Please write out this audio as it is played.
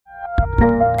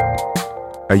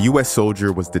A U.S.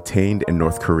 soldier was detained in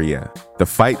North Korea. The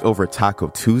fight over Taco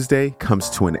Tuesday comes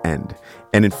to an end.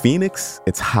 And in Phoenix,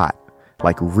 it's hot.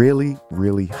 Like really,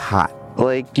 really hot.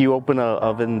 Like you open an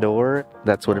oven door,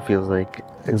 that's what it feels like.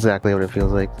 Exactly what it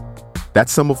feels like.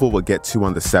 That's some of what we'll get to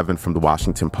on The 7 from The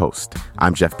Washington Post.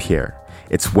 I'm Jeff Pierre.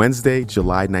 It's Wednesday,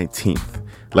 July 19th.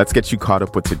 Let's get you caught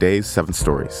up with today's 7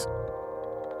 stories.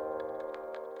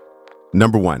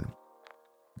 Number 1.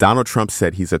 Donald Trump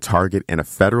said he's a target in a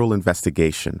federal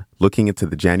investigation looking into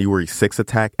the January 6th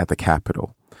attack at the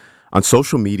Capitol. On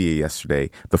social media yesterday,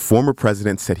 the former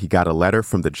president said he got a letter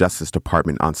from the Justice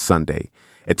Department on Sunday.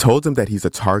 It told him that he's a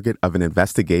target of an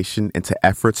investigation into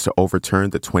efforts to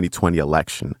overturn the 2020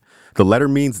 election. The letter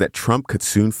means that Trump could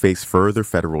soon face further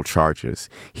federal charges.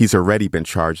 He's already been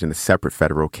charged in a separate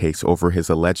federal case over his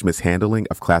alleged mishandling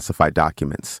of classified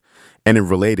documents. And in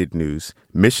related news,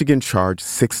 Michigan charged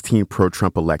 16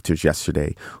 pro-Trump electors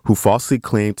yesterday who falsely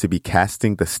claimed to be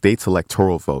casting the state's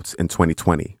electoral votes in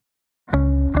 2020.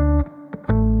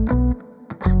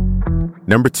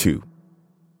 Number 2.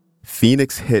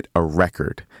 Phoenix hit a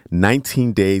record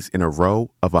 19 days in a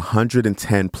row of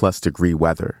 110-plus degree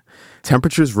weather.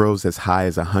 Temperatures rose as high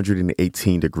as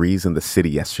 118 degrees in the city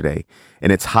yesterday,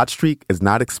 and its hot streak is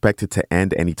not expected to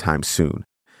end anytime soon.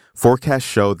 Forecasts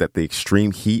show that the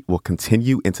extreme heat will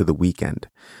continue into the weekend.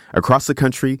 Across the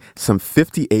country, some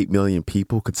 58 million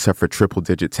people could suffer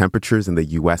triple-digit temperatures in the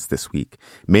U.S. this week,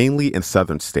 mainly in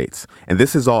southern states. And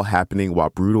this is all happening while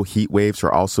brutal heat waves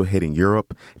are also hitting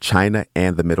Europe, China,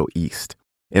 and the Middle East.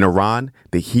 In Iran,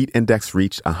 the heat index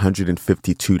reached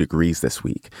 152 degrees this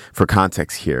week. For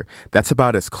context here, that's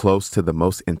about as close to the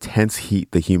most intense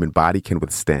heat the human body can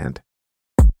withstand.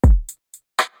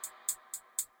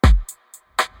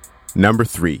 Number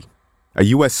 3. A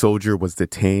U.S. soldier was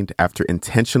detained after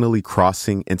intentionally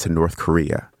crossing into North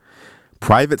Korea.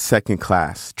 Private Second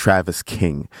Class Travis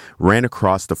King ran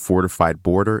across the fortified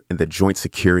border in the Joint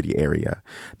Security Area.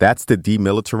 That's the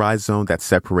demilitarized zone that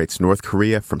separates North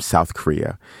Korea from South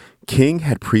Korea. King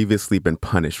had previously been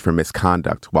punished for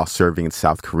misconduct while serving in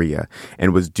South Korea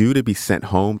and was due to be sent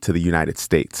home to the United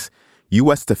States.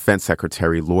 U.S. Defense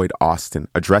Secretary Lloyd Austin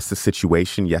addressed the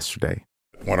situation yesterday.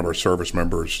 One of our service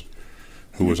members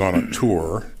who was on a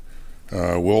tour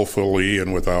willfully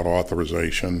and without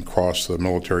authorization crossed the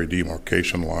military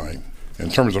demarcation line. In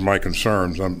terms of my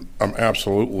concerns, I'm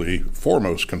absolutely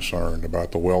foremost concerned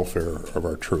about the welfare of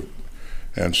our troop.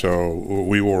 And so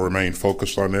we will remain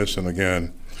focused on this. And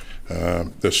again,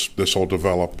 this will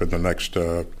develop in the next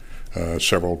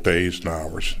several days and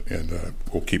hours, and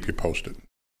we'll keep you posted.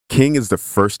 King is the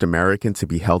first American to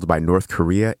be held by North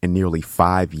Korea in nearly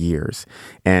 5 years,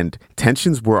 and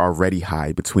tensions were already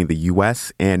high between the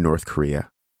U.S. and North Korea.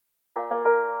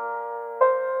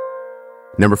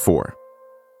 Number 4.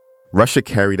 Russia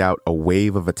carried out a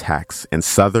wave of attacks in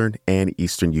southern and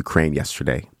eastern Ukraine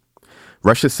yesterday.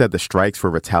 Russia said the strikes were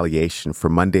retaliation for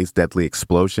Monday's deadly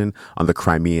explosion on the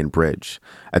Crimean Bridge.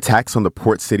 Attacks on the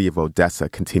port city of Odessa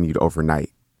continued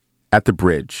overnight. At the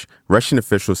bridge, Russian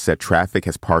officials said traffic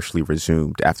has partially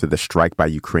resumed after the strike by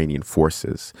Ukrainian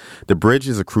forces. The bridge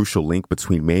is a crucial link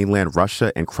between mainland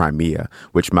Russia and Crimea,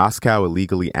 which Moscow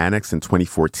illegally annexed in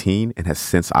 2014 and has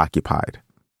since occupied.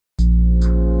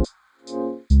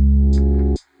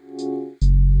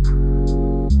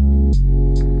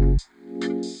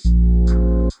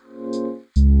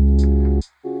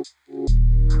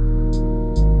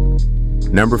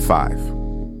 Number 5.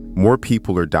 More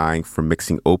people are dying from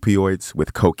mixing opioids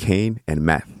with cocaine and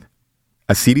meth.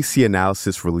 A CDC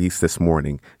analysis released this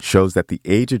morning shows that the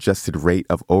age-adjusted rate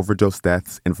of overdose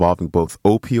deaths involving both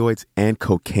opioids and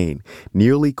cocaine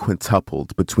nearly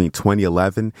quintupled between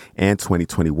 2011 and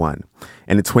 2021.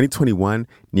 And in 2021,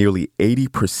 nearly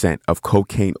 80% of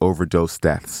cocaine overdose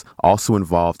deaths also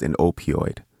involved an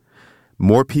opioid.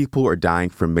 More people are dying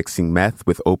from mixing meth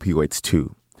with opioids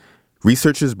too.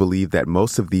 Researchers believe that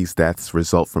most of these deaths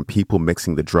result from people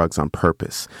mixing the drugs on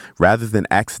purpose, rather than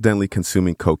accidentally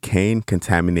consuming cocaine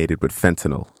contaminated with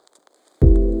fentanyl.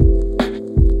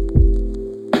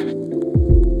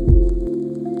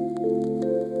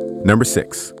 Number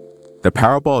 6. The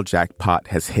Powerball jackpot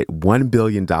has hit $1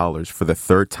 billion for the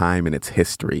third time in its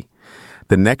history.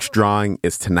 The next drawing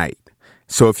is tonight.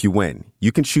 So if you win,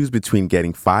 you can choose between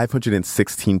getting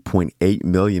 $516.8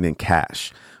 million in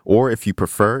cash, or if you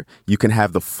prefer, you can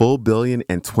have the full billion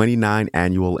in 29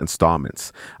 annual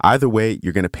installments. Either way,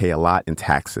 you're going to pay a lot in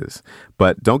taxes.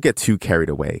 But don't get too carried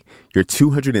away. You're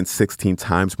 216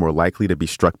 times more likely to be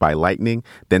struck by lightning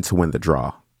than to win the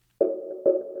draw.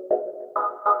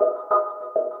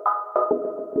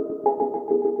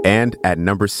 And at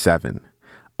number 7,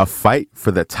 A fight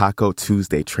for the Taco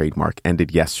Tuesday trademark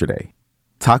ended yesterday.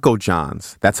 Taco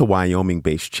John's, that's a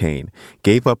Wyoming-based chain,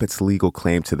 gave up its legal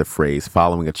claim to the phrase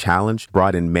following a challenge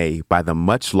brought in May by the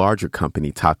much larger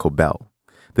company Taco Bell.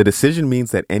 The decision means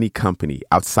that any company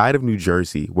outside of New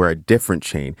Jersey where a different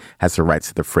chain has the rights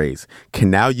to the phrase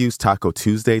can now use Taco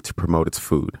Tuesday to promote its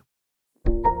food.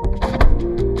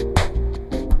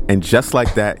 And just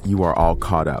like that, you are all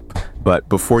caught up. But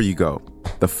before you go,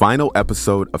 the final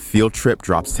episode of Field Trip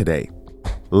drops today.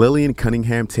 Lillian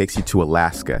Cunningham takes you to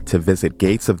Alaska to visit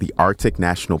gates of the Arctic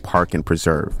National Park and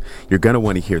Preserve. You're going to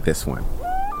want to hear this one.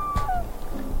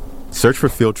 Search for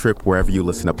Field Trip wherever you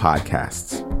listen to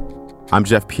podcasts. I'm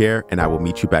Jeff Pierre, and I will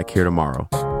meet you back here tomorrow.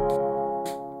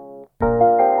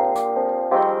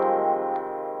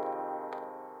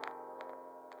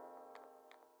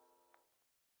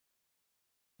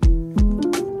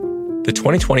 The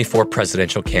 2024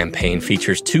 presidential campaign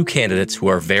features two candidates who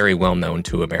are very well known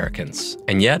to Americans.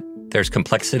 And yet, there's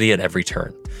complexity at every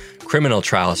turn. Criminal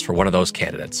trials for one of those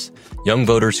candidates. Young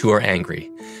voters who are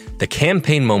angry. The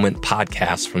Campaign Moment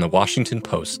podcast from the Washington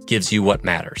Post gives you what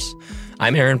matters.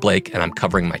 I'm Aaron Blake, and I'm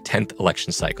covering my 10th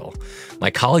election cycle. My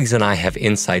colleagues and I have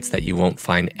insights that you won't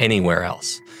find anywhere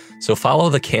else. So follow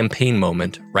The Campaign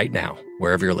Moment right now,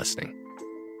 wherever you're listening.